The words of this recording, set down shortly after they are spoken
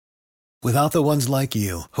Without the ones like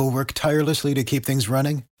you, who work tirelessly to keep things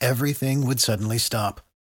running, everything would suddenly stop.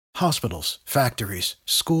 Hospitals, factories,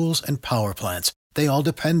 schools, and power plants, they all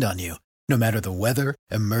depend on you. No matter the weather,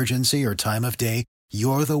 emergency, or time of day,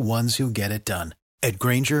 you're the ones who get it done. At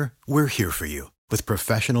Grainger, we're here for you with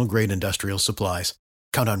professional-grade industrial supplies.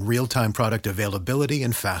 Count on real-time product availability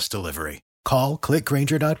and fast delivery. Call,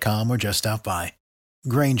 clickgrainger.com, or just stop by.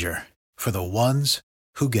 Grainger, for the ones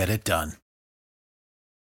who get it done.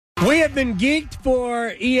 We have been geeked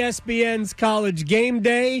for ESPN's College Game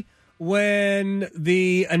Day. When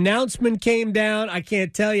the announcement came down, I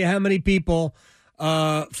can't tell you how many people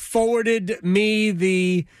forwarded me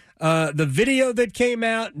the video that came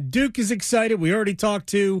out. Duke is excited. We already talked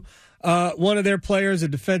to one of their players, a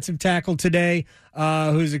defensive tackle today,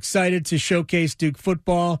 who's excited to showcase Duke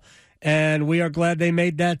football, and we are glad they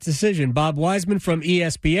made that decision. Bob Weiseman from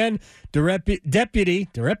ESPN,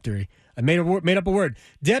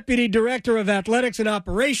 Deputy Director of Athletics and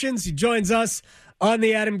Operations. He joins us on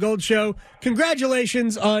the Adam Gold Show.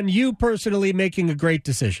 Congratulations on you personally making a great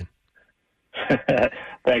decision.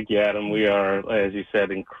 Thank you, Adam. We are, as you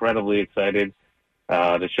said, incredibly excited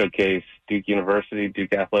to showcase Duke University,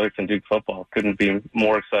 Duke Athletics, and Duke football. Couldn't be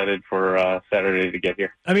more excited for Saturday to get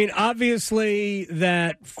here. I mean, obviously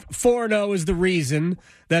that 4-0 is the reason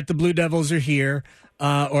that the Blue Devils are here,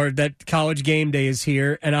 or that College Game Day is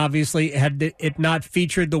here, and obviously had it not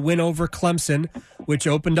featured the win over Clemson, which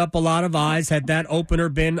opened up a lot of eyes, had that opener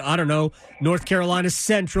been, I don't know, North Carolina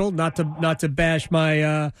Central, not to bash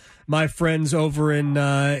my friends over in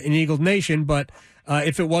Eagle Nation, but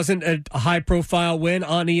if it wasn't a high-profile win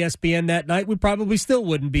on ESPN that night, we probably still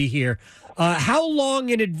wouldn't be here. How long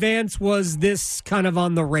in advance was this kind of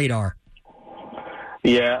on the radar?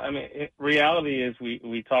 Yeah, I mean, reality is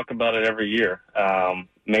we talk about it every year,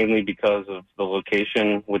 mainly because of the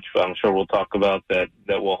location, which I'm sure we'll talk about, that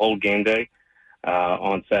will hold game day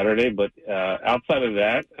on Saturday. But outside of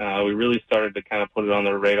that, we really started to kind of put it on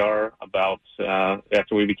the radar about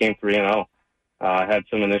after we became 3-0. Had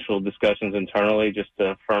some initial discussions internally just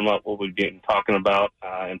to firm up what we've been talking about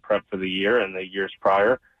in prep for the year and the years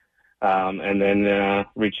prior. And then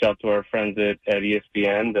reached out to our friends at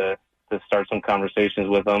ESPN to start some conversations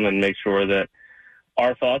with them and make sure that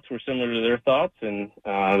our thoughts were similar to their thoughts, and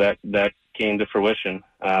that came to fruition.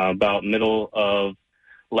 About middle of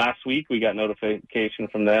last week, we got notification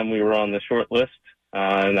from them. We were on the short list,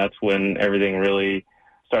 and that's when everything really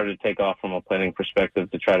started to take off from a planning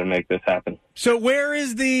perspective to try to make this happen. So where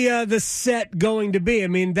is the set going to be? I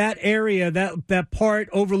mean, that area, that part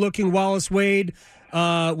overlooking Wallace Wade,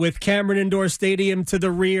 with Cameron Indoor Stadium to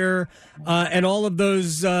the rear, and all of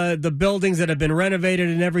those the buildings that have been renovated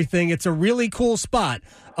and everything. It's a really cool spot.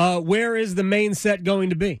 Where is the main set going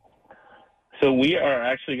to be? So we are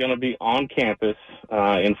actually going to be on campus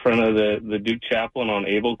in front of the Duke Chapel and on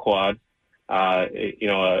Able Quad.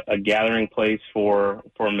 A gathering place for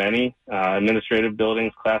many administrative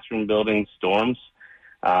buildings, classroom buildings, dorms.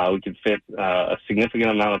 We could fit a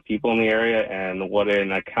significant amount of people in the area, and what an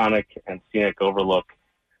iconic and scenic overlook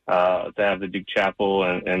to have the Duke Chapel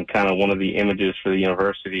and kind of one of the images for the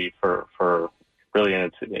university for really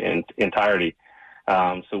in its entirety.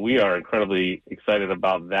 So we are incredibly excited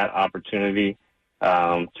about that opportunity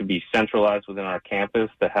to be centralized within our campus,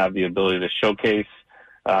 to have the ability to showcase,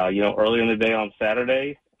 early in the day on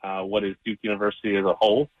Saturday, what is Duke University as a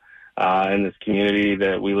whole. In this community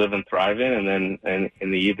that we live and thrive in, and then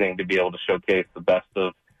in the evening to be able to showcase the best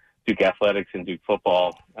of Duke athletics and Duke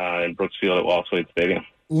football in Brooksfield at Wallace Wade Stadium.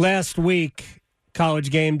 Last week, College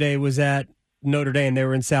Game Day was at Notre Dame. They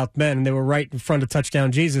were in South Bend, and they were right in front of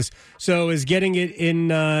Touchdown Jesus. So is getting it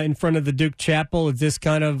in front of the Duke Chapel, is this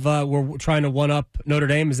kind of we're trying to one-up Notre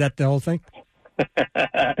Dame? Is that the whole thing?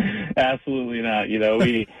 Absolutely not.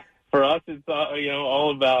 For us, it's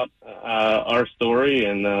all about our story,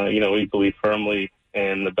 and we believe firmly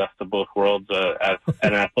in the best of both worlds, as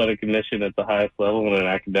an athletic mission at the highest level and an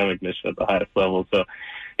academic mission at the highest level. So,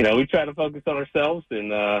 we try to focus on ourselves and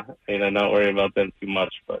not worry about them too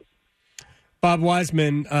much. But Bob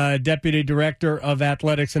Weiseman, Deputy Director of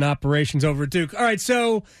Athletics and Operations over at Duke. All right,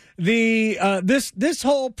 so the this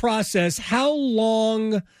whole process, how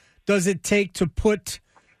long does it take to put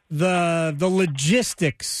the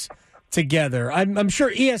logistics together? I'm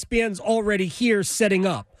sure ESPN's already here setting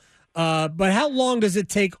up, but how long does it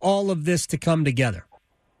take all of this to come together?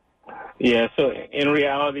 Yeah, so in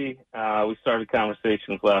reality, we started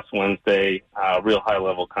conversations last Wednesday, real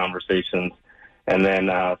high-level conversations, and then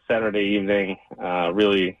Saturday evening,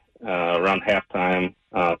 really around halftime,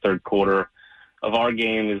 third quarter of our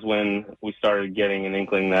game is when we started getting an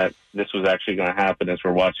inkling that this was actually going to happen as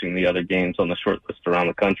we're watching the other games on the short list around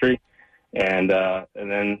the country. And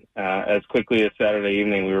then as quickly as Saturday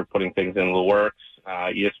evening, we were putting things into the works.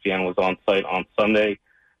 ESPN was on site on Sunday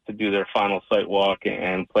to do their final site walk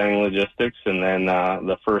and planning logistics, and then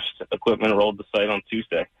the first equipment rolled the site on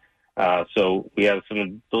Tuesday. So we have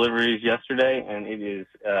some deliveries yesterday, and it is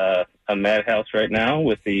a madhouse right now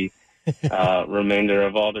with the remainder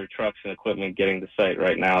of all their trucks and equipment getting to site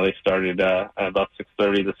right now. They started at about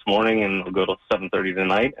 6:30 this morning, and will go till 7:30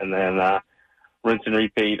 tonight, and then rinse and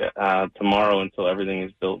repeat tomorrow until everything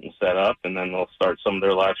is built and set up, and then they'll start some of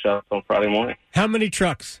their live shots on Friday morning. How many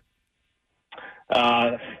trucks?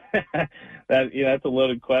 That's a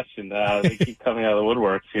loaded question. They keep coming out of the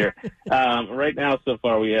woodworks here. Right now, so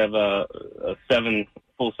far, we have 7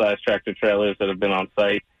 full-size tractor trailers that have been on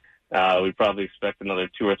site. We probably expect another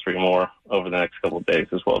 2 or 3 more over the next couple of days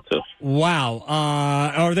as well, too. Wow.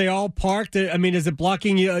 Are they all parked? I mean, is it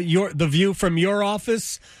blocking the view from your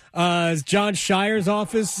office? Is John Shire's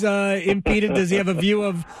office impeded? Does he have a view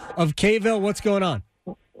of Kayville? What's going on?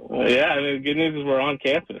 Yeah, I mean, the good news is we're on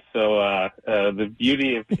campus. So the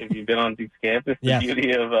beauty, if you've been on Duke's campus, yes. The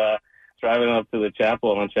beauty of driving up to the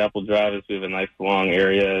chapel on Chapel Drive is we have a nice long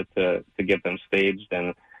area to get them staged,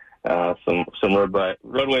 and some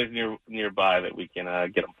roadways nearby that we can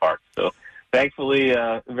get them parked. So thankfully,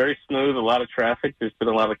 very smooth, a lot of traffic. There's been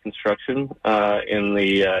a lot of construction in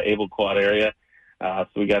the Able Quad area. So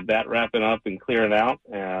we got that wrapping up and clearing out.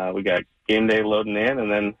 We got game day loading in,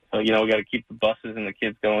 and then, we got to keep the buses and the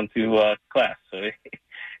kids going to class. So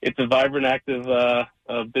it's a vibrant, active,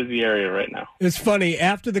 busy area right now. It's funny.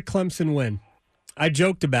 After the Clemson win, I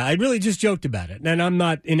really just joked about it. And I'm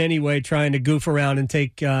not in any way trying to goof around and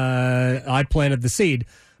take, I planted the seed.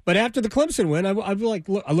 But after the Clemson win, I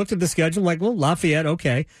looked at the schedule, like, well, Lafayette,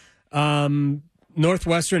 okay.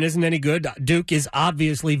 Northwestern isn't any good. Duke is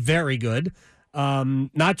obviously very good.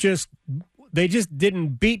 They just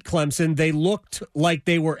didn't beat Clemson. They looked like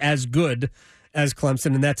they were as good as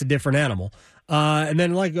Clemson, and that's a different animal. And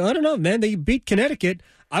then, I don't know, man, they beat Connecticut.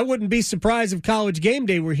 I wouldn't be surprised if College Game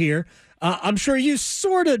Day were here. I'm sure you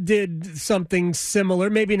sort of did something similar,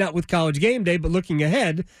 maybe not with College Game Day, but looking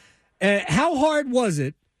ahead. How hard was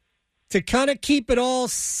it to kind of keep it all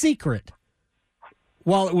secret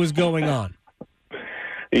while it was going on?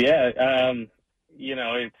 Yeah,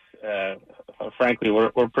 it's frankly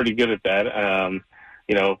we're pretty good at that.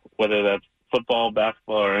 Whether that's football,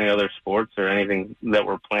 basketball, or any other sports or anything that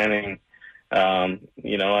we're planning. I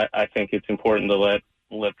think it's important to let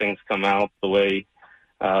things come out the way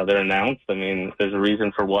they're announced. I mean, there's a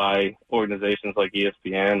reason for why organizations like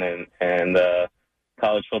ESPN and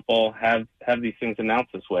college football have these things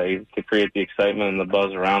announced this way, to create the excitement and the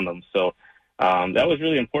buzz around them. So that was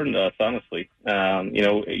really important to us, honestly.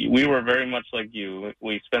 We were very much like you.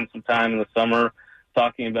 We spent some time in the summer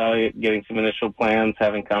talking about it, getting some initial plans,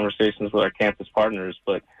 having conversations with our campus partners.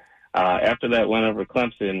 But after that went over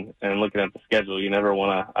Clemson and looking at the schedule, you never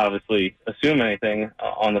want to obviously assume anything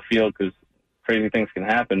on the field because crazy things can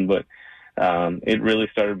happen. But it really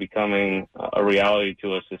started becoming a reality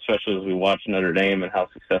to us, especially as we watched Notre Dame and how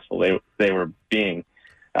successful they were being.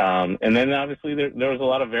 And then obviously there was a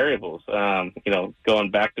lot of variables. Going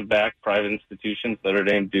back-to-back private institutions, Notre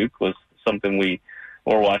Dame, Duke was something we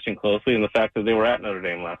were watching closely, and the fact that they were at Notre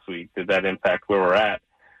Dame last week, did that impact where we're at?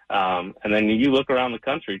 And then you look around the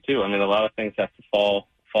country too. I mean, a lot of things have to fall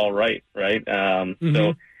right?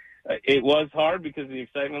 So it was hard because of the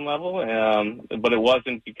excitement level, but it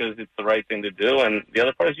wasn't because it's the right thing to do. And the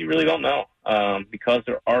other part is you really don't know because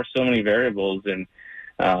there are so many variables. And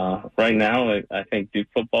right now, I think Duke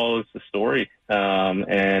football is the story,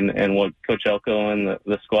 and what Coach Elko and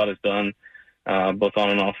the squad has done, both on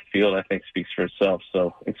and off the field, I think speaks for itself.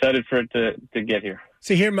 So excited for it to get here.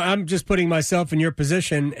 See, here I'm just putting myself in your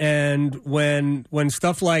position, and when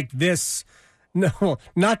stuff like this, no,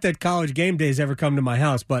 not that College Game Days ever come to my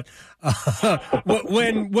house, but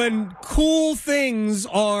when cool things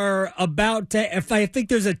are about to, if I think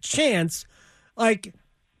there's a chance, like.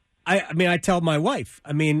 I tell my wife.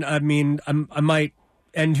 I might,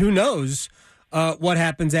 and who knows what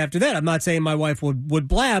happens after that. I'm not saying my wife would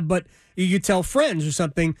blab, but you tell friends or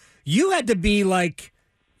something. You had to be like,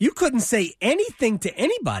 you couldn't say anything to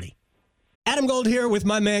anybody. Adam Gold here with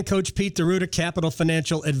my man, Coach Pete DeRuta, Capital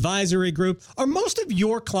Financial Advisory Group. Are most of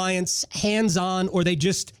your clients hands-on, or they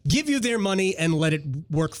just give you their money and let it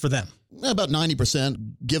work for them? About 90%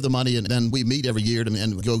 give the money, and then we meet every year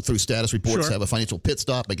and go through status reports, Sure. have a financial pit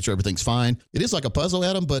stop, making sure everything's fine. It is like a puzzle,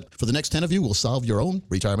 Adam, but for the next 10 of you, we'll solve your own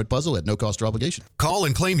retirement puzzle at no cost or obligation. Call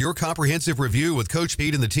and claim your comprehensive review with Coach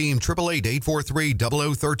Pete and the team,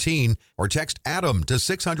 888-843-0013, or text ADAM to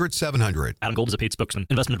 600-700. Adam Gold is a paid spokesman.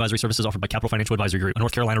 Investment advisory services offered by Capital Financial Advisory Group, a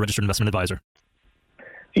North Carolina registered investment advisor.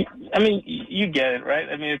 I mean, you get it, right?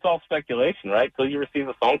 I mean, it's all speculation, right? Till you receive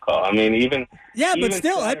a phone call. I mean, but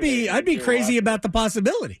still, I'd be crazy about the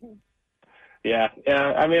possibility. Yeah.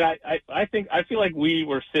 I mean, I feel like we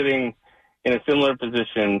were sitting in a similar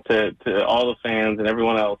position to all the fans and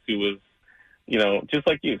everyone else who was, just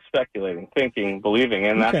like you, speculating, thinking, believing,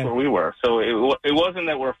 and that's where we were. So it wasn't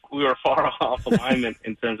that we were far off alignment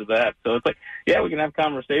in terms of that. So it's like, yeah, we can have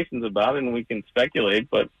conversations about it and we can speculate,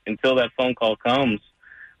 but until that phone call comes,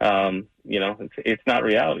 it's not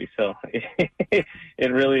reality. So it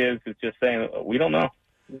really is. It's just saying we don't know.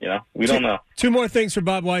 We don't know. Two more things for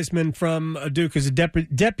Bob Weiseman from Duke as a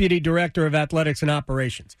deputy director of athletics and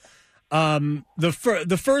operations.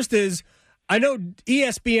 The first is, I know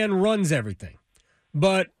ESPN runs everything,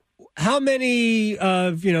 but how many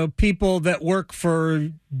people that work for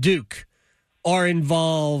Duke are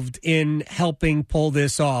involved in helping pull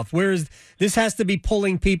this off? Whereas this has to be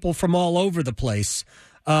pulling people from all over the place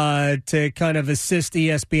to kind of assist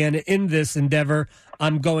ESPN in this endeavor,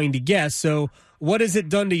 I'm going to guess. So what has it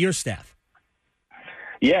done to your staff?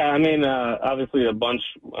 Yeah, I mean, obviously a bunch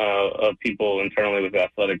of people internally with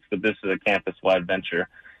athletics, but this is a campus-wide venture.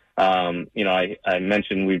 I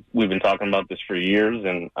mentioned we've been talking about this for years,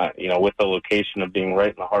 and, with the location of being right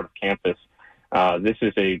in the heart of campus, this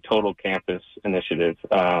is a total campus initiative.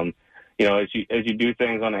 As you do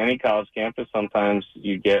things on any college campus, sometimes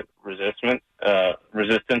you get resistance.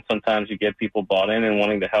 Sometimes you get people bought in and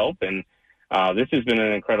wanting to help. And this has been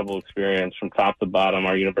an incredible experience from top to bottom.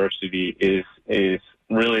 Our university is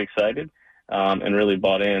really excited and really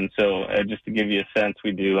bought in. So just to give you a sense,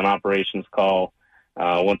 we do an operations call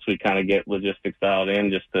once we kind of get logistics dialed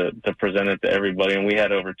in, just to present it to everybody. And we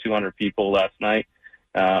had over 200 people last night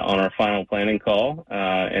on our final planning call.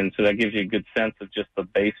 And so that gives you a good sense of just the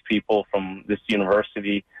base people from this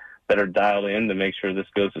university that are dialed in to make sure this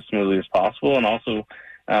goes as smoothly as possible. And also,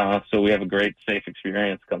 so we have a great, safe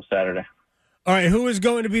experience come Saturday. All right, who is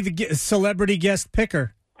going to be the celebrity guest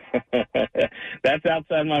picker? That's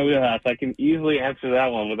outside my wheelhouse. I can easily answer that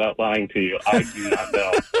one without lying to you. I do not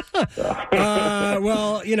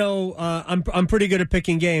know. I'm pretty good at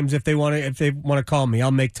picking games. If they want to call me,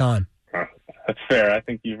 I'll make time. That's fair. I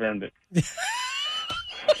think you've earned it.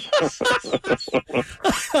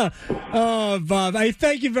 Oh, Bob, I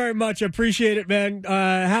thank you very much. I appreciate it, man.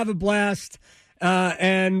 Have a blast.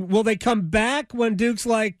 And will they come back when Duke's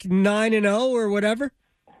like 9-0 or whatever?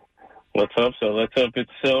 Let's hope so. Let's hope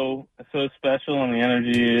it's so special and the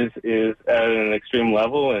energy is at an extreme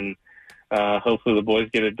level, and hopefully the boys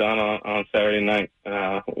get it done on Saturday night.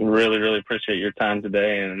 Really, really appreciate your time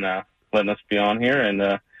today and letting us be on here,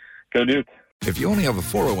 and go Duke. If you only have a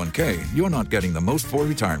 401k, you're not getting the most for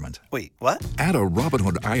retirement. Wait, what? Add a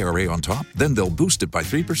Robinhood IRA on top, then they'll boost it by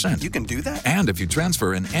 3%. You can do that? And if you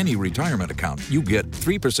transfer in any retirement account, you get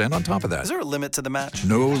 3% on top of that. Is there a limit to the match?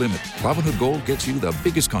 No limit. Robinhood Gold gets you the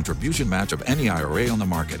biggest contribution match of any IRA on the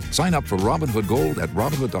market. Sign up for Robinhood Gold at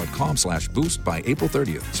Robinhood.com/boost by April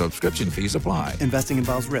 30th. Subscription fees apply. Investing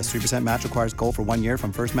involves risk. 3% match requires gold for 1 year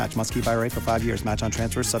from first match. Must keep IRA for 5 years. Match on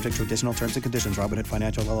transfers subject to additional terms and conditions. Robinhood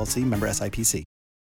Financial LLC, member SIPC.